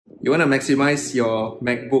You want to maximize your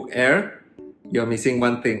MacBook Air, you're missing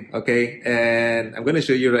one thing, okay? And I'm going to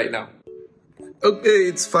show you right now. Okay,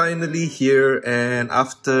 it's finally here, and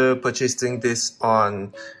after purchasing this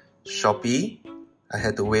on Shopee, I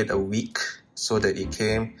had to wait a week so that it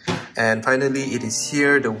came, and finally it is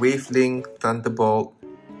here, the Wavlink Thunderbolt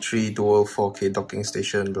 3 dual 4K docking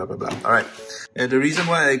station, blah blah blah. Alright, and the reason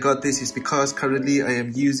why I got this is because currently I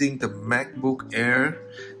am using the MacBook Air,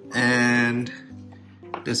 and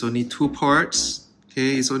there's only two ports.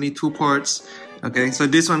 Okay, it's only two ports. Okay, so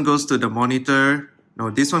this one goes to the monitor.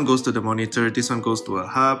 No, this one goes to the monitor. This one goes to a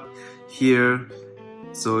hub here.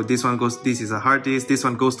 So this one goes, this is a hard disk. This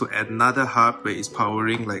one goes to another hub where it's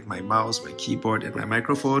powering like my mouse, my keyboard, and my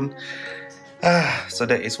microphone. So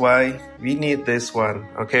that is why we need this one.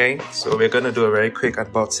 Okay, so we're gonna do a very quick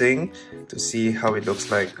unboxing to see how it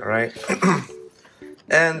looks like. All right,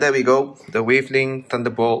 and there we go, the Wavlink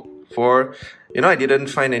Thunderbolt 4. You know, I didn't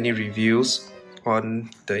find any reviews on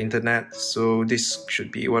the internet, so this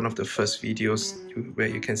should be one of the first videos where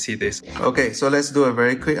you can see this. Okay, so let's do a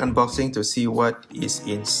very quick unboxing to see what is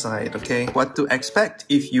inside. Okay, what to expect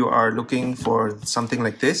if you are looking for something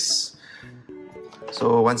like this.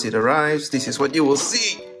 So once it arrives, this is what you will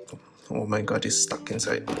see. Oh my god, it's stuck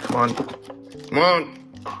inside. Come on, come on.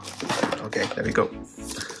 Okay, there we go.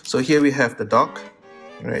 So here we have the dock.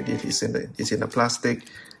 Right, it's in the plastic.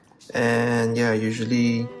 And yeah,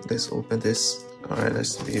 usually let's open this. Alright,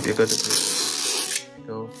 let's see if we're gonna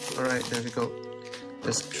go. Alright, there we go.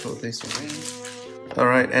 Let's throw this away.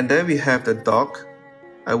 Alright, and there we have the dock.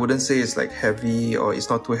 I wouldn't say it's like heavy, or it's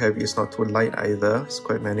not too heavy, it's not too light either. It's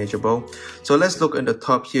quite manageable. So let's look at the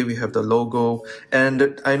top here. We have the logo,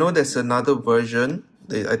 and I know there's another version.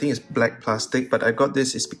 I think it's black plastic, but I got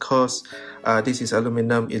this is because this is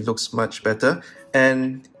aluminum. It looks much better.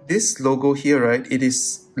 And this logo here, right, it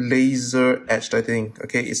is laser etched, I think.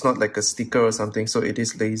 Okay, it's not like a sticker or something, so it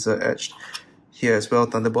is laser etched here as well,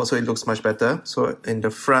 Thunderbolt, so it looks much better. So in the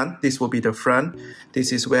front, this will be the front.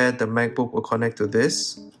 This is where the MacBook will connect to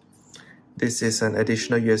this. This is an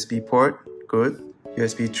additional USB port. Good.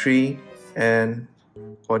 USB 3 and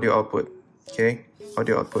audio output. Okay,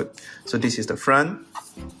 audio output. So this is the front.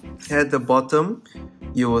 At the bottom,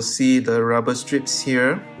 you will see the rubber strips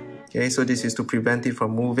here. Okay, so this is to prevent it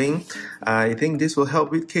from moving. I think this will help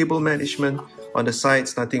with cable management. On the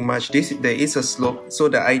sides, nothing much. There is a slope. So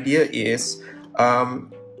the idea is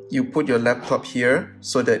you put your laptop here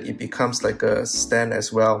so that it becomes like a stand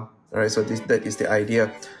as well. Alright, so that is the idea.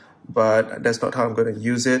 But that's not how I'm going to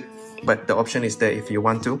use it. But the option is there if you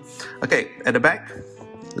want to. Okay, at the back,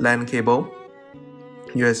 LAN cable.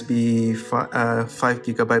 USB 5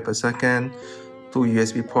 GB per second. 2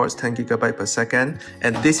 USB ports, 10 GB per second,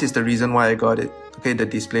 and this is the reason why I got it. Okay, the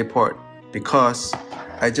display port, because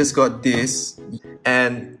I just got this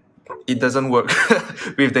and it doesn't work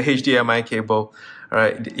with the HDMI cable.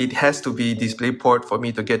 Alright, it has to be display port for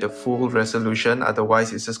me to get the full resolution,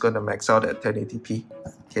 otherwise it's just gonna max out at 1080p.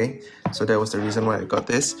 Okay, so that was the reason why I got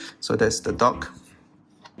this. So that's the dock.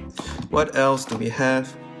 What else do we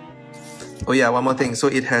have? Oh yeah, one more thing. So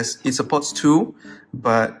it supports two,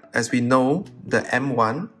 but as we know, the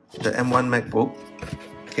M1 MacBook,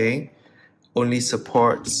 okay, only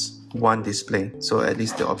supports one display. So at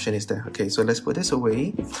least the option is there. Okay, so let's put this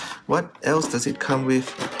away. What else does it come with?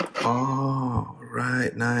 Oh,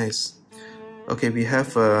 right, nice. Okay, we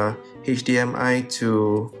have a HDMI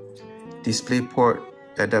to DisplayPort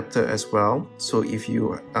adapter as well. So if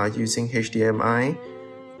you are using HDMI,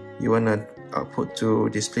 you wanna output to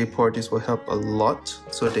DisplayPort, this will help a lot.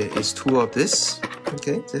 So there is two of this.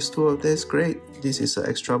 Okay, there's two of this. Great. This is an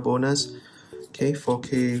extra bonus. Okay,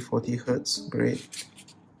 4K 40 Hz. Great.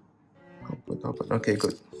 Output. Okay,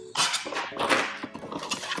 good.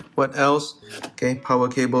 What else? Okay, power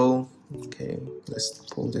cable. Okay, let's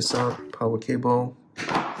pull this out. Power cable.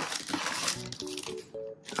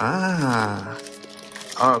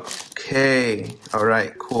 Okay.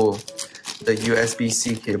 Alright, cool. The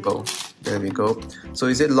USB-C cable. There we go. So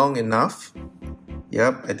is it long enough?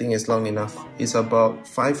 Yep, I think it's long enough. It's about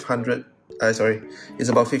it's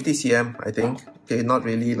about 50 cm, I think. Okay, not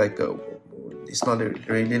really like it's not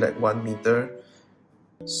really like 1 meter.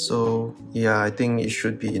 So yeah, I think it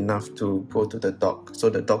should be enough to go to the dock. So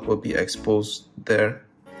the dock will be exposed there.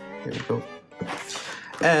 There we go.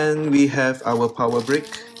 And we have our power brick.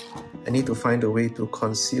 I need to find a way to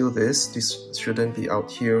conceal this. This shouldn't be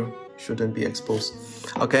out here, shouldn't be exposed.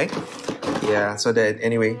 Okay, yeah, so that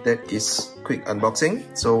anyway, that is quick unboxing.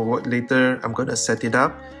 So later I'm gonna set it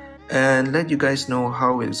up and let you guys know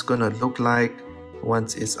how it's gonna look like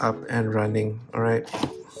once it's up and running. All right.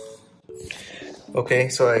 Okay,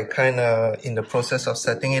 so I kind of in the process of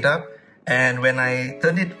setting it up, and when I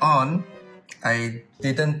turned it on, I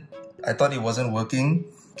thought it wasn't working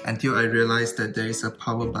until I realized that there is a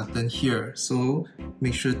power button here. So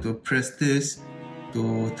make sure to press this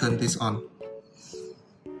to turn this on.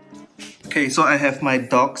 Okay, so I have my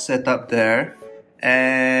dock set up there,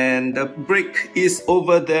 and the brick is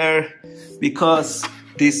over there because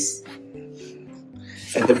this,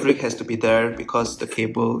 and the brick has to be there because the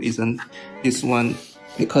cable isn't this one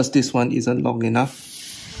isn't long enough.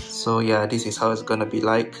 So yeah, this is how it's gonna be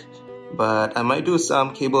like. But I might do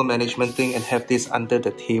some cable management thing and have this under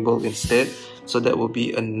the table instead. So that will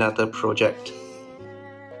be another project.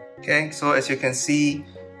 Okay, so as you can see,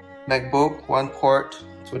 MacBook, one port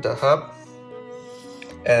to the hub.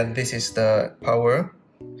 And this is the power.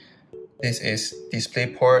 This is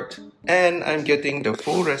display port. And I'm getting the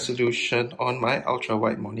full resolution on my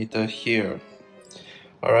ultra-wide monitor here.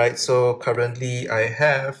 Alright, so currently I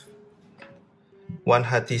have one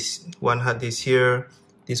hard disk here.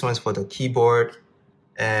 This one's for the keyboard,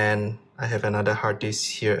 and I have another hard disk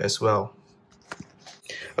here as well.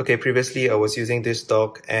 Okay, previously I was using this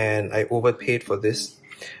dock and I overpaid for this.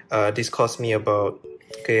 This cost me about,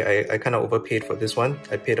 I kind of overpaid for this one.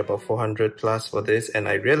 I paid about 400 plus for this, and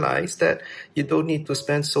I realized that you don't need to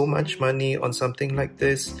spend so much money on something like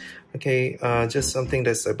this. Okay, just something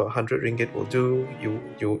that's about 100 ringgit will do.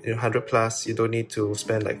 You 100 plus, you don't need to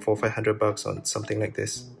spend like 400-500 bucks on something like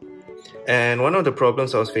this. And one of the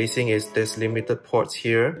problems I was facing is there's limited ports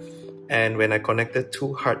here, and when I connected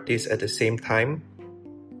two hard disks at the same time,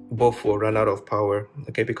 both will run out of power,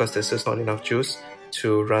 okay, because there's just not enough juice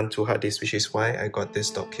to run two hard disks, which is why I got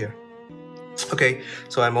this dock here. Okay,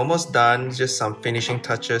 so I'm almost done, just some finishing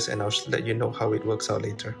touches, and I'll let you know how it works out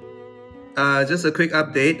later. Just a quick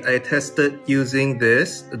update, I tested using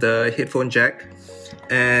the headphone jack,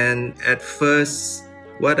 and at first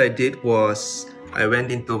what I did was I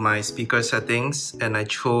went into my speaker settings and I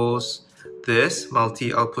chose this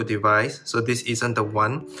multi-output device. So this isn't the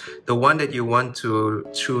one. The one that you want to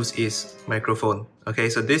choose is microphone. Okay,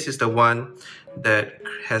 so this is the one that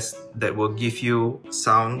will give you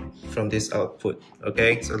sound from this output.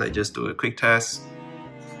 Okay, so let's just do a quick test.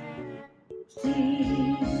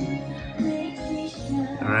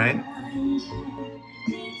 Alright.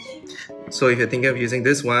 So if you're thinking of using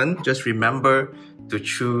this one, just remember to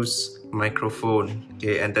choose microphone,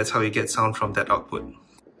 okay, and that's how you get sound from that output.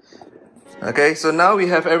 Okay, so now we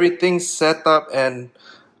have everything set up, and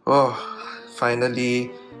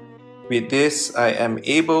finally with this I am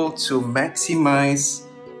able to maximize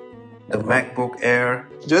the MacBook Air.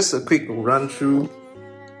 Just a quick run through.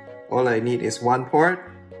 All I need is one port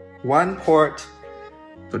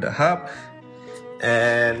to the hub,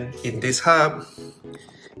 and in this hub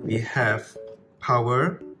we have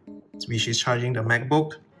power, which is charging the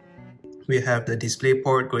MacBook. We have the display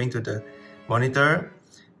port going to the monitor.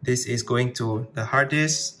 This is going to the hard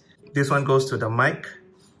disk. This one goes to the mic,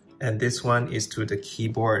 and this one is to the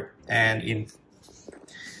keyboard. And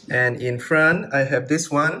in front, I have this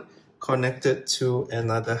one connected to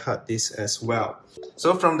another hard disk as well.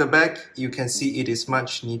 So from the back, you can see it is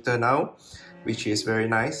much neater now, which is very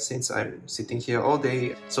nice since I'm sitting here all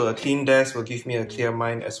day. So a clean desk will give me a clear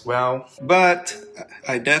mind as well. But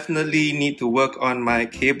I definitely need to work on my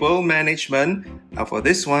cable management. Now for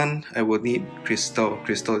this one, I will need crystal.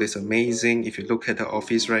 Crystal is amazing. If you look at the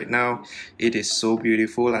office right now, it is so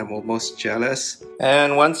beautiful. I'm almost jealous.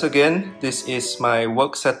 And once again, this is my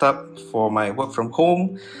work setup for my work from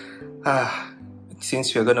home.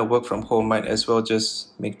 Since you're gonna work from home, might as well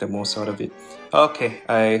just make the most out of it. Okay,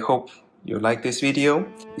 I hope you like this video.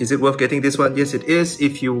 Is it worth getting this one? Yes, it is,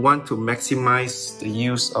 if you want to maximize the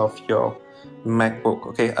use of your MacBook.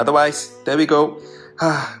 Okay, otherwise, there we go.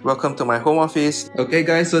 Welcome to my home office. Okay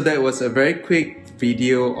guys, so that was a very quick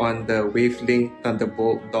video on the Wavlink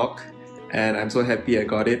Thunderbolt dock, and I'm so happy I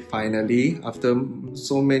got it finally after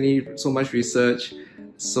so much research,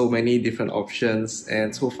 so many different options,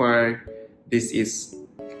 and so far this is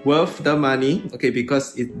worth the money, okay,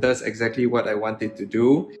 because it does exactly what I wanted to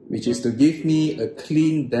do, which is to give me a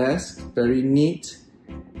clean desk, very neat,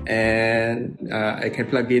 and I can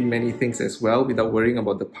plug in many things as well without worrying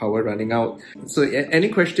about the power running out. So any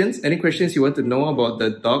questions you want to know about the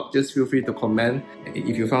dock, just feel free to comment.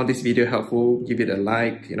 If you found this video helpful, give it a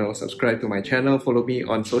like, subscribe to my channel, follow me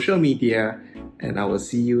on social media, and I will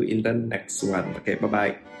see you in the next one. Okay, bye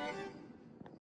bye.